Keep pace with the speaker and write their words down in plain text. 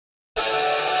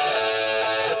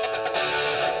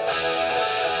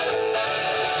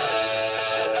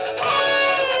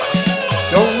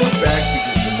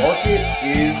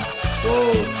is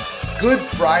closed. Good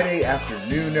Friday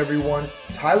afternoon, everyone.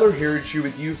 Tyler Herriage here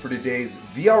with you for today's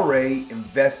VRA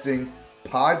Investing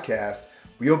Podcast.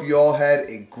 We hope you all had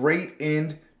a great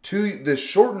end to the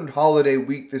shortened holiday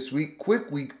week this week.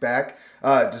 Quick week back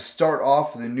to start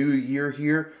off the new year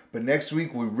here. But next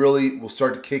week, we really will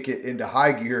start to kick it into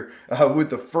high gear with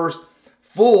the first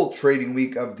full trading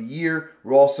week of the year.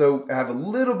 We'll also have a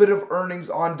little bit of earnings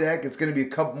on deck. It's going to be a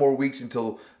couple more weeks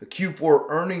until the Q4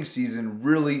 earnings season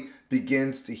really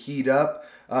begins to heat up.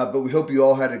 But we hope you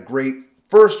all had a great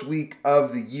first week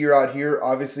of the year out here.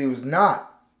 Obviously, it was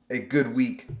not a good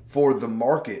week for the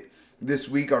market. This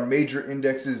week, our major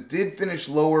indexes did finish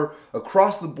lower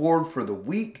across the board for the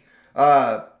week,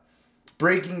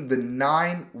 breaking the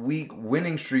 9-week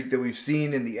winning streak that we've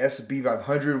seen in the S&P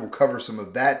 500. We'll cover some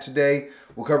of that today.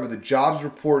 We'll cover the jobs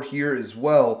report here as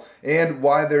well, and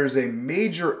why there's a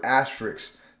major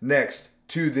asterisk next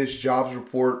to this jobs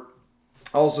report.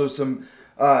 Also, some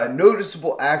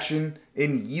noticeable action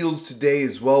in yields today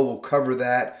as well. We'll cover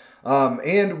that,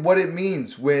 and what it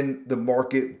means when the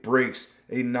market breaks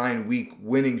a 9-week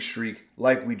winning streak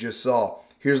like we just saw.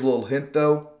 Here's a little hint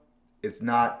though, it's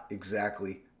not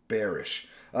exactly bearish.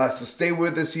 So stay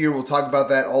with us here. We'll talk about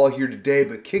that all here today.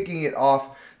 But kicking it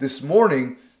off this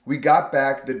morning, we got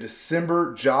back the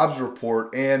December jobs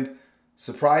report. And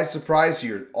surprise, surprise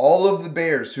here, all of the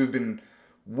bears who've been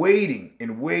waiting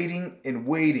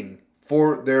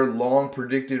for their long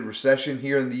predicted recession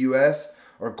here in the U.S.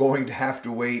 are going to have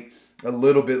to wait a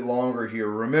little bit longer here.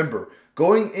 Remember,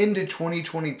 going into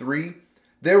 2023,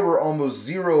 there were almost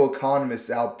zero economists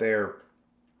out there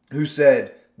who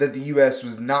said that the U.S.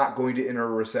 was not going to enter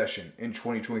a recession in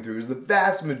 2023. It was the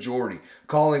vast majority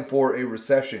calling for a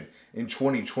recession in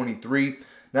 2023.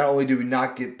 Not only did we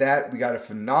not get that, we got a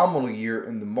phenomenal year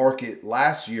in the market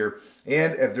last year.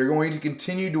 And if they're going to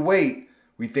continue to wait,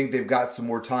 we think they've got some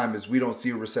more time, as we don't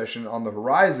see a recession on the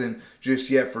horizon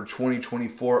just yet for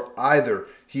 2024 either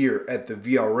here at the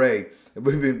VRA.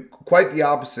 We've been quite the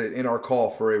opposite in our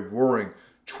call for a roaring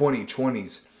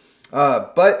 2020s.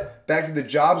 But back to the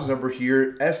jobs number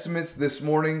here. Estimates this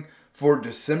morning for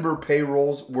December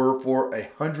payrolls were for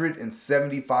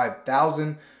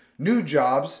 175,000 new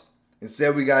jobs.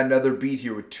 Instead, we got another beat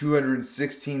here with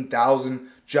 216,000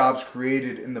 jobs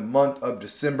created in the month of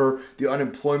December. The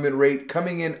unemployment rate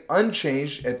coming in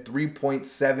unchanged at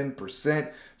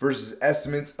 3.7% versus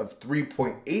estimates of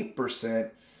 3.8%.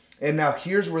 And now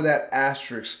here's where that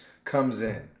asterisk comes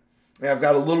in. And I've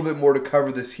got a little bit more to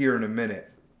cover this here in a minute.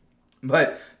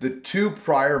 But the two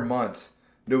prior months,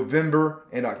 November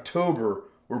and October,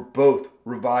 were both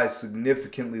revised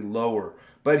significantly lower.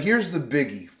 But here's the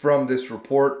biggie from this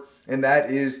report, and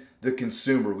that is the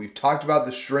consumer. We've talked about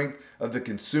the strength of the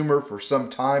consumer for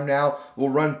some time now. We'll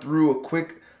run through a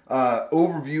quick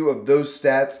overview of those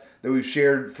stats that we've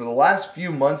shared for the last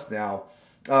few months now,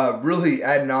 really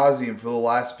ad nauseum for the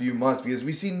last few months, because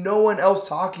we see no one else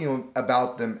talking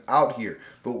about them out here.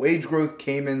 But wage growth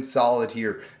came in solid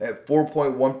here at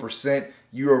 4.1%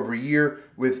 year over year,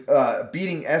 with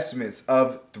beating estimates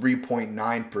of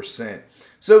 3.9%.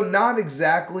 So not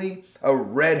exactly a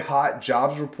red hot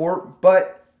jobs report,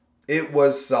 but it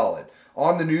was solid.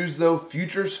 On the news though,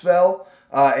 futures fell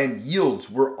and yields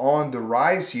were on the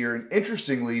rise here. And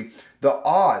interestingly, the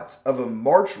odds of a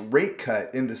March rate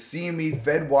cut in the CME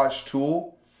FedWatch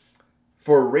tool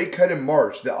for a rate cut in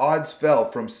March, the odds fell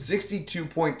from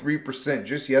 62.3%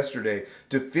 just yesterday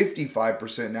to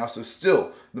 55% now. So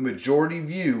still, the majority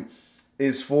view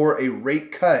is for a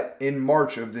rate cut in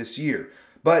March of this year.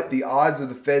 But the odds of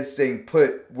the Fed staying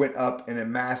put went up in a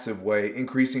massive way,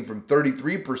 increasing from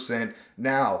 33%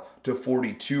 now to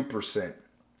 42%.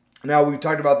 Now, we've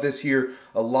talked about this here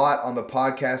a lot on the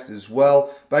podcast as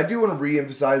well, but I do want to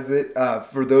reemphasize it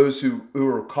for those who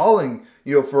are calling,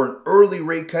 for an early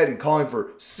rate cut and calling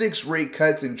for 6 rate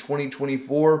cuts in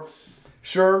 2024.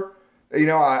 Sure,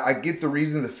 I get the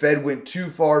reason. The Fed went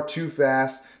too far, too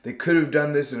fast. They could have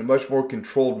done this in a much more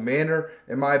controlled manner,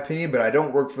 in my opinion, but I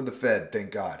don't work for the Fed,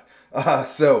 thank God.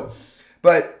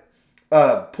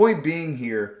 Point being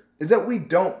here is that we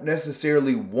don't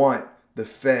necessarily want the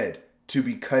Fed to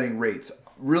be cutting rates.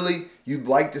 Really, you'd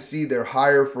like to see their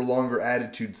higher for longer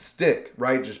attitude stick,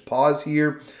 right? Just pause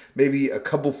here, maybe a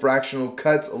couple fractional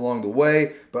cuts along the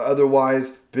way, but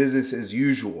otherwise business as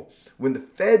usual. When the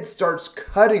Fed starts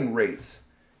cutting rates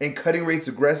and cutting rates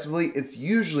aggressively, it's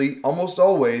usually, almost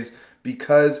always,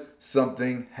 because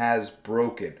something has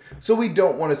broken. So we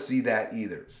don't want to see that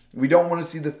either. We don't want to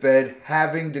see the Fed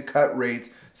having to cut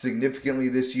rates significantly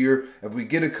this year. If we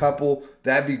get a couple,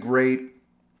 that'd be great.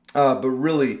 But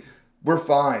really, we're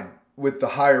fine with the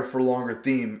higher for longer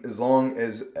theme as long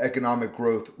as economic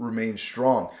growth remains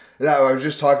strong. And I was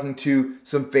just talking to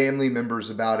some family members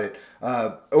about it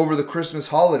over the Christmas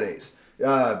holidays.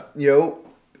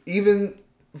 Even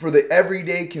for the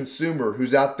everyday consumer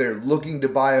who's out there looking to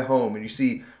buy a home and you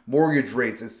see mortgage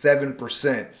rates at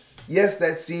 7%, yes,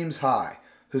 that seems high.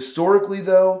 Historically,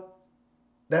 though,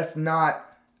 that's not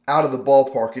out of the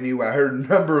ballpark anyway. I heard a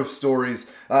number of stories.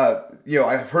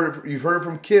 You've heard it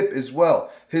from Kip as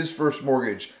well. His first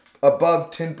mortgage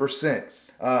above 10%.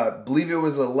 Believe it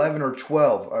was 11 or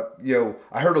 12.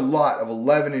 I heard a lot of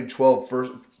 11 and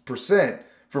 12%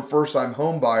 for first-time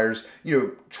home buyers.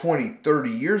 20, 30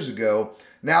 years ago.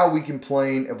 Now we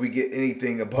complain if we get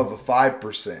anything above a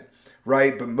 5%,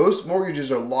 right? But most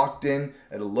mortgages are locked in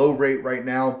at a low rate right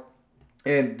now.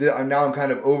 And now I'm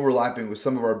kind of overlapping with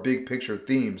some of our big picture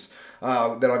themes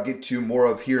that I'll get to more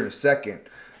of here in a second.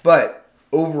 But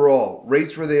overall,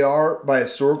 rates where they are by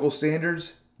historical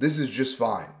standards, this is just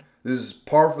fine. This is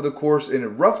par for the course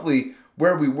and roughly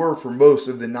where we were for most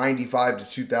of the 95 to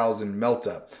 2000 melt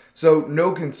up. So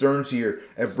no concerns here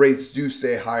if rates do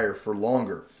stay higher for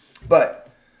longer. But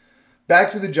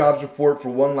back to the jobs report for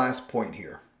one last point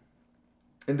here.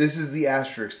 And this is the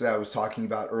asterisk that I was talking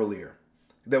about earlier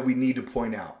that we need to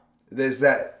point out. Is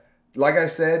that, like I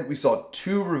said, we saw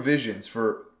 2 revisions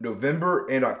for November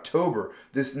and October.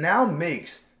 This now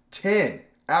makes 10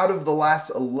 out of the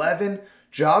last 11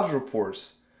 jobs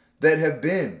reports that have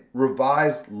been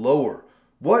revised lower.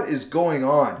 What is going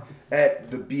on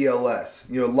at the BLS?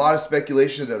 A lot of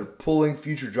speculation that are pulling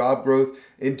future job growth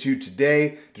into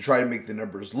today to try to make the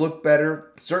numbers look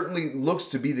better. Certainly looks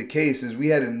to be the case, as we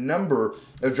had a number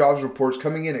of jobs reports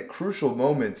coming in at crucial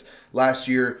moments last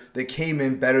year that came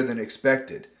in better than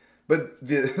expected. But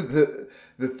the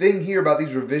thing here about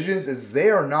these revisions is they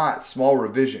are not small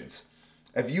revisions.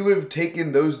 If you would have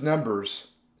taken those numbers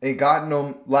and gotten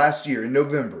them last year in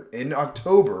November, in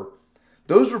October,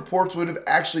 those reports would have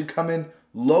actually come in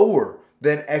lower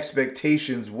than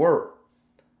expectations were.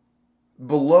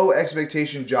 Below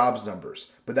expectation jobs numbers.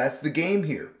 But that's the game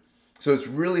here. So it's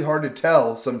really hard to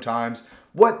tell sometimes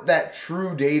what that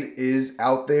true data is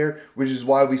out there, which is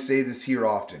why we say this here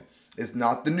often. It's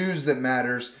not the news that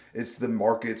matters, it's the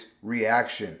market's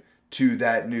reaction to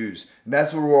that news. And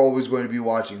that's what we're always going to be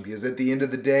watching, because at the end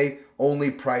of the day,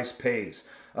 only price pays.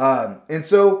 And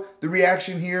so the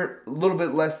reaction here, a little bit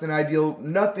less than ideal.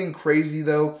 Nothing crazy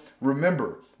though.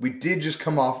 Remember, we did just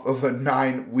come off of a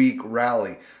 9-week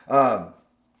rally.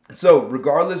 So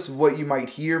regardless of what you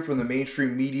might hear from the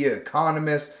mainstream media,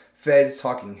 economists, Feds,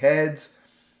 talking heads,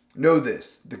 know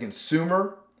this: the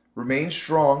consumer remains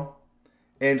strong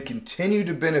and continue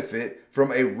to benefit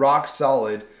from a rock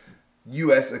solid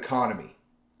U.S. economy.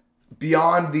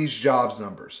 Beyond these jobs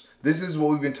numbers, this is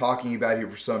what we've been talking about here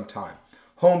for some time.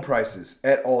 Home prices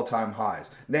at all-time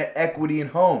highs. Net equity in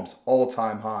homes,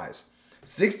 all-time highs.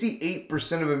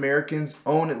 68% of Americans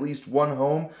own at least one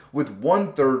home, with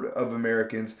 1/3 of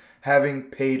Americans having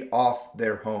paid off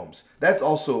their homes. That's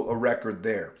also a record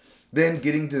there. Then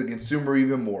getting to the consumer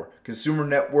even more. Consumer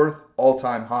net worth,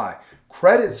 all-time high.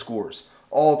 Credit scores,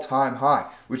 all-time high,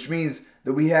 which means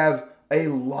that we have a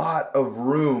lot of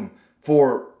room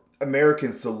for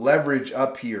Americans to leverage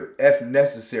up here if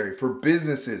necessary, for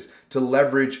businesses to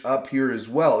leverage up here as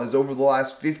well, as over the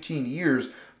last 15 years,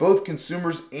 both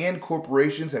consumers and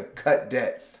corporations have cut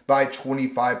debt by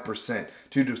 25%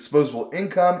 to disposable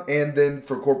income, and then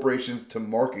for corporations to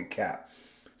market cap.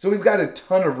 So we've got a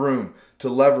ton of room to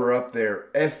lever up there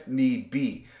if need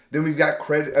be. Then we've got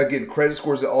credit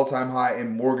scores at all-time high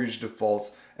and mortgage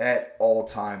defaults at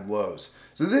all-time lows.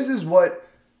 So this is what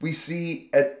we see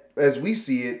as we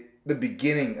see it, the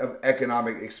beginning of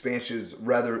economic expansions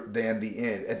rather than the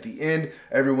end. At the end,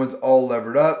 everyone's all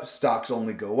levered up, stocks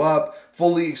only go up,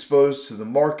 fully exposed to the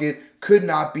market, could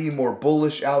not be more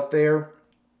bullish out there.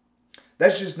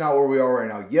 That's just not where we are right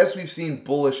now. Yes, we've seen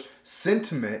bullish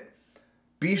sentiment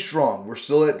be strong. We're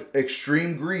still at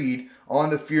extreme greed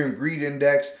on the Fear and Greed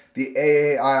Index. The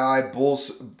AAII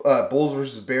Bulls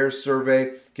versus Bears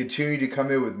survey continue to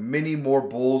come in with many more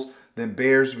bulls than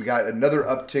bears. We got another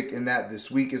uptick in that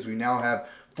this week, as we now have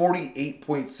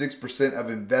 48.6% of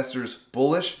investors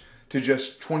bullish to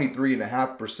just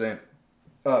 23.5%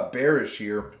 bearish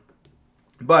here.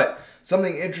 But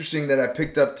something interesting that I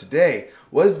picked up today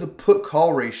was the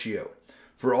put-call ratio.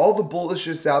 For all the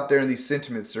bullishness out there in these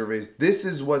sentiment surveys, this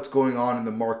is what's going on in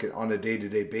the market on a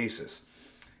day-to-day basis.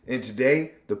 And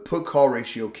today, the put-call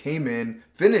ratio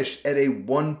finished at a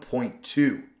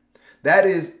 1.2. That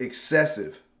is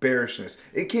excessive bearishness.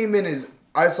 It came in as,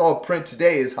 I saw a print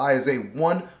today, as high as a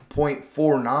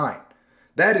 1.49.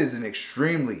 That is an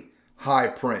extremely high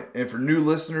print. And for new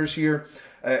listeners here,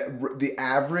 the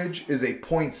average is a zero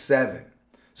point 0.7.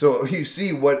 So you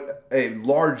see what a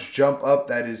large jump up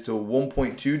that is to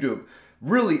 1.2 to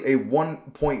really a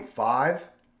 1.5.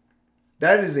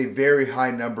 That is a very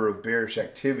high number of bearish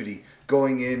activity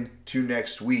going into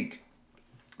next week.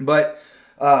 But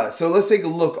so let's take a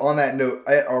look on that note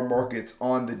at our markets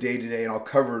on the day today, and I'll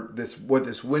cover what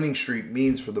this winning streak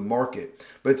means for the market.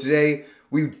 But today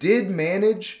we did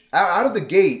manage out of the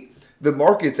gate. The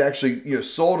markets actually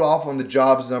sold off on the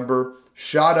jobs number,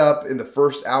 shot up in the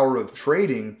first hour of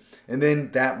trading, and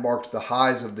then that marked the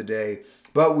highs of the day.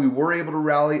 But we were able to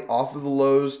rally off of the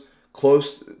lows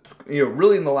close,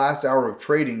 really in the last hour of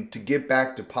trading to get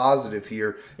back to positive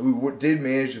here. And we did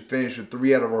manage to finish with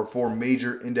 3 out of our 4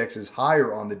 major indexes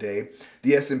higher on the day.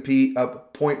 The S&P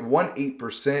up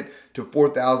 0.18% to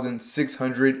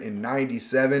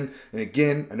 4,697. And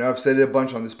again, I know I've said it a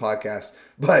bunch on this podcast,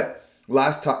 but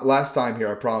last time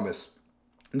here, I promise.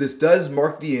 This does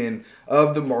mark the end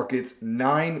of the market's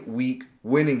 9-week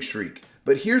winning streak.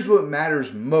 But here's what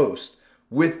matters most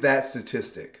with that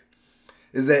statistic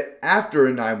is that after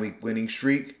a 9-week winning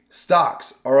streak,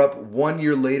 stocks are up 1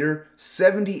 year later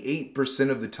 78%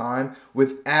 of the time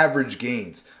with average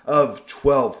gains of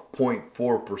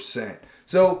 12.4%.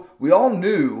 So we all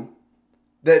knew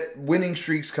that winning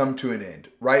streaks come to an end,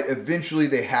 right? Eventually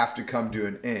they have to come to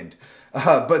an end.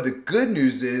 But the good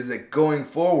news is that going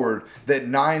forward, that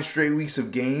 9 straight weeks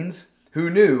of gains, who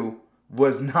knew,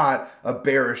 was not a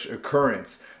bearish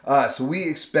occurrence. So we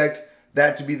expect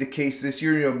that to be the case this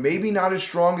year. Maybe not as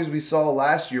strong as we saw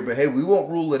last year, but hey, we won't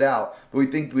rule it out. But we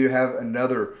think we have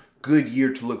another good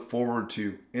year to look forward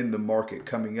to in the market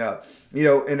coming up.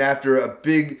 And after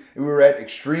we were at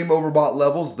extreme overbought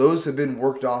levels. Those have been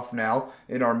worked off now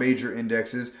in our major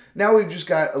indexes. Now we've just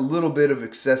got a little bit of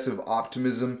excessive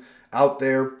optimism out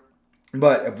there.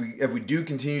 But if we do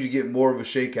continue to get more of a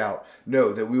shakeout,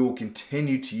 know that we will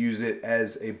continue to use it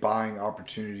as a buying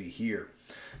opportunity here.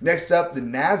 Next up, the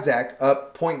NASDAQ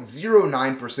up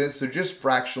 0.09%, so just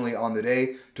fractionally on the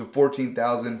day to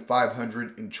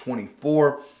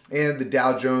 14,524. And the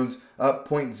Dow Jones up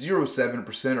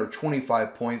 0.07% or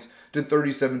 25 points to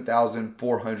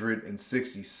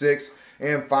 37,466.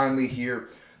 And finally here,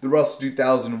 the Russell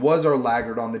 2000 was our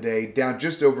laggard on the day, down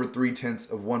just over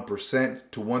 0.3%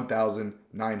 to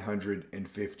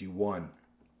 1,951.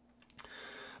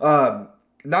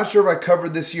 Not sure if I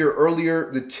covered this here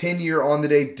earlier. The 10-year on the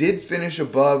day did finish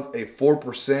above a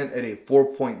 4% at a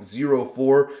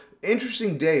 4.04.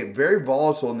 Interesting day, very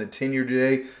volatile in the 10-year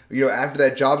today. After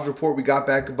that jobs report, we got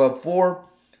back above 4.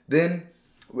 Then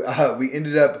we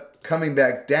ended up coming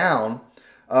back down.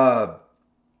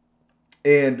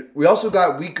 And we also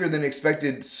got weaker than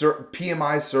expected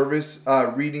PMI service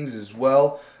readings as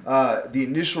well. The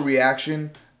initial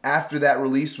reaction after that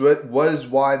release was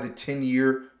why the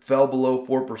 10-year fell below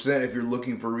 4%. If you're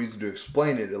looking for a reason to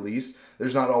explain it, at least.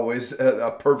 There's not always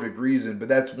a perfect reason, but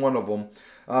that's one of them.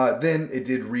 Then it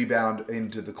did rebound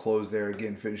into the close there,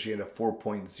 again, finishing at a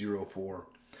 4.04.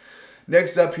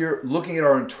 Next up here, looking at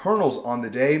our internals on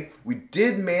the day, we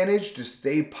did manage to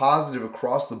stay positive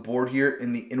across the board here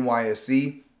in the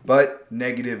NYSE, but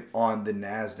negative on the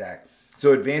NASDAQ.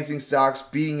 So advancing stocks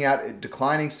beating out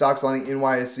declining stocks on the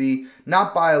NYSE,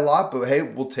 not by a lot, but hey,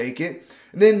 we'll take it.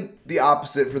 And then the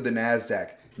opposite for the NASDAQ.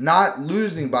 Not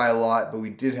losing by a lot, but we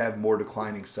did have more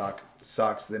declining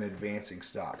stocks than advancing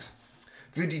stocks.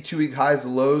 52-week highs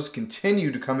and lows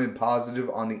continue to come in positive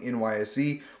on the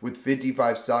NYSE, with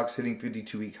 55 stocks hitting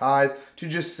 52-week highs to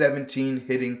just 17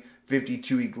 hitting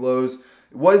 52-week lows.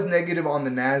 It was negative on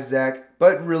the NASDAQ,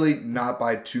 but really not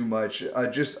by too much.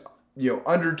 Just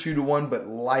under 2-1, but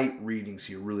light readings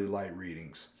here, really light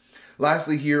readings.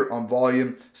 Lastly here on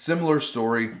volume, similar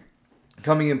story.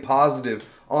 Coming in positive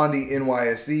on the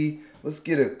NYSE. Let's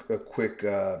get a quick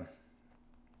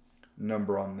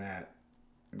number on that.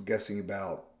 I'm guessing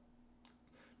about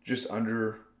just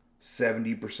under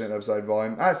 70% upside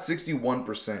volume.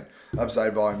 61%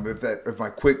 upside volume, if my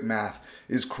quick math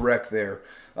is correct there.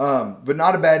 But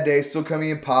not a bad day, still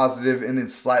coming in positive, and then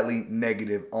slightly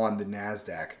negative on the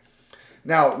NASDAQ.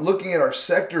 Now, looking at our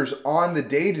sectors on the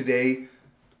day today,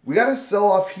 we got a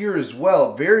sell-off here as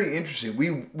well. Very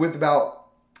interesting. With about,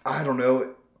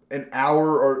 an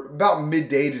hour or about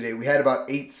midday today, we had about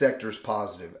 8 sectors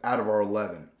positive out of our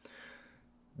 11.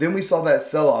 Then we saw that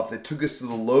sell-off that took us to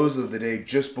the lows of the day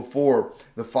just before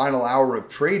the final hour of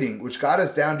trading, which got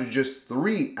us down to just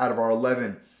 3 out of our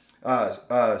 11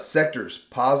 sectors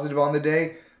positive on the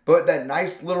day. But that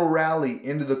nice little rally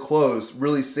into the close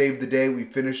really saved the day. We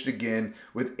finished again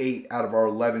with 8 out of our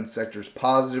 11 sectors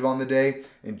positive on the day.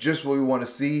 And just what we want to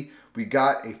see, we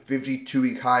got a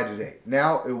 52-week high today.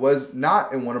 Now, it was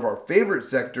not in one of our favorite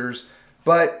sectors,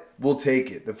 but we'll take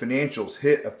it. The financials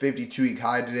hit a 52-week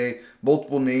high today.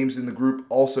 Multiple names in the group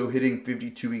also hitting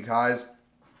 52-week highs.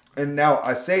 And now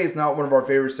I say it's not one of our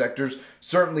favorite sectors.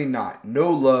 Certainly not. No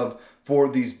love for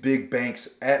these big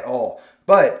banks at all.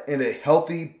 But in a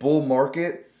healthy bull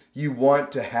market, you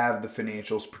want to have the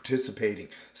financials participating.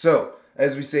 So,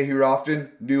 as we say here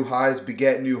often, new highs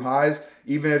beget new highs.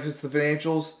 Even if it's the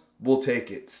financials, we'll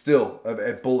take it. Still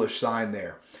a bullish sign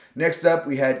there. Next up,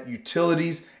 we had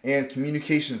utilities and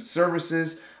communication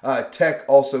services. Tech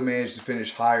also managed to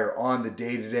finish higher on the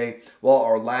day today, while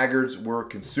our laggards were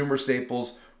consumer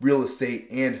staples, real estate,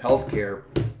 and healthcare.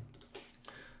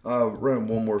 Run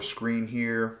one more screen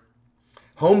here.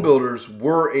 Home builders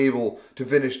were able to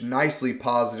finish nicely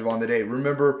positive on the day.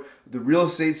 Remember, the real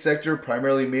estate sector,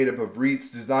 primarily made up of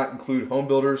REITs, does not include home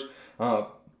builders.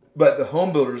 But the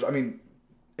home builders,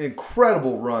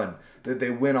 incredible run that they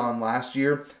went on last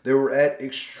year. They were at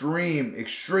extreme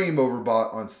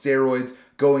overbought on steroids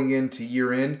going into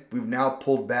year end. We've now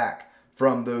pulled back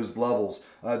from those levels.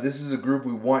 This is a group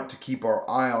we want to keep our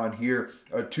eye on here.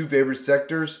 Our two favorite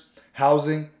sectors,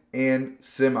 housing and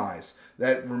semis.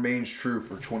 That remains true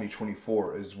for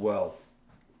 2024 as well.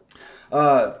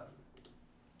 All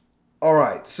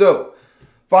right, so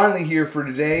finally here for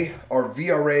today, our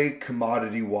VRA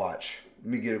commodity watch.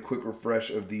 Let me get a quick refresh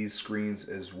of these screens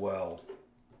as well.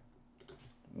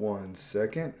 1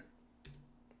 second.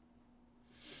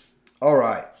 All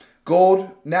right. Gold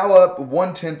now up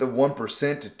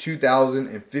 0.1% to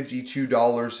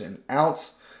 $2,052 an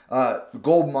ounce.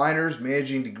 Gold miners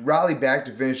managing to rally back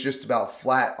to finish just about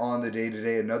flat on the day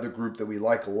today. Another group that we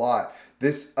like a lot.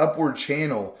 This upward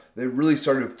channel that really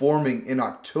started forming in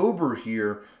October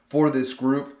here for this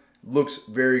group looks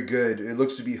very good. It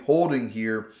looks to be holding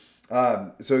here.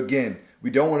 So again, we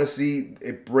don't want to see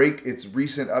it break its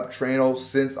recent up channel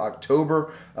since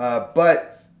October,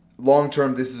 but long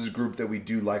term, this is a group that we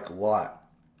do like a lot.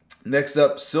 Next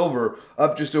up, silver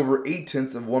up just over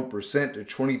 0.8% to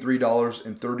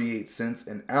 $23.38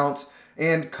 an ounce,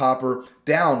 and copper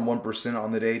down 1%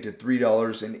 on the day to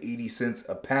 $3.80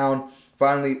 a pound.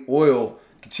 Finally, oil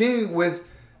continuing with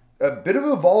a bit of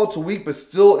a volatile week, but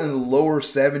still in the lower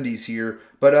 70s here,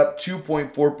 but up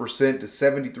 2.4% to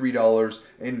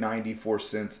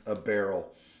 $73.94 a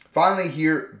barrel. Finally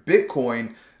here,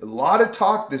 Bitcoin, a lot of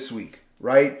talk this week,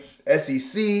 right?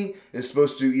 SEC is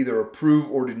supposed to either approve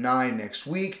or deny next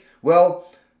week.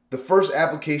 Well, the first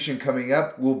application coming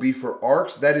up will be for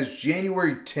ARKS. That is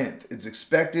January 10th. It's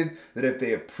expected that if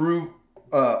they approve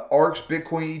ARKS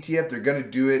Bitcoin ETF, they're going to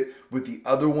do it with the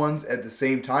other ones at the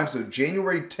same time. So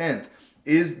January 10th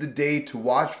is the day to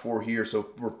watch for here. So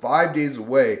we're 5 days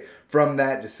away from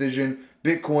that decision.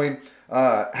 Bitcoin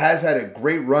has had a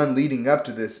great run leading up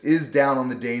to this, is down on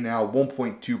the day now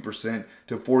 1.2%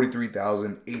 to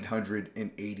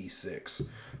 43,886.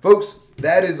 Folks,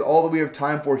 that is all that we have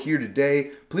time for here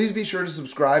today. Please be sure to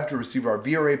subscribe to receive our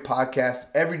VRA podcast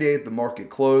every day at the market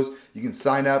close. You can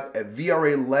sign up at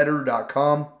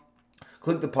vraletter.com.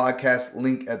 Click the podcast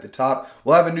link at the top.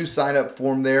 We'll have a new sign up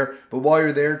form there. But while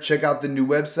you're there, check out the new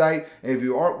website. And if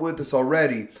you aren't with us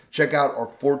already, check out our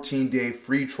 14-day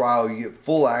free trial. You get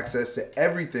full access to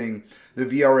everything the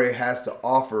VRA has to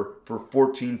offer for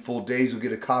 14 full days. You'll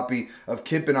get a copy of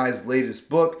Kip and I's latest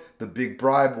book, The Big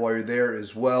Bribe, while you're there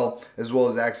as well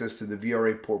as access to the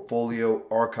VRA portfolio,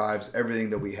 archives, everything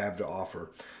that we have to offer.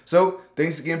 So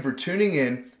thanks again for tuning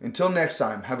in. Until next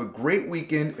time, have a great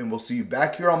weekend, and we'll see you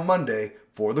back here on Monday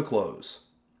for the close.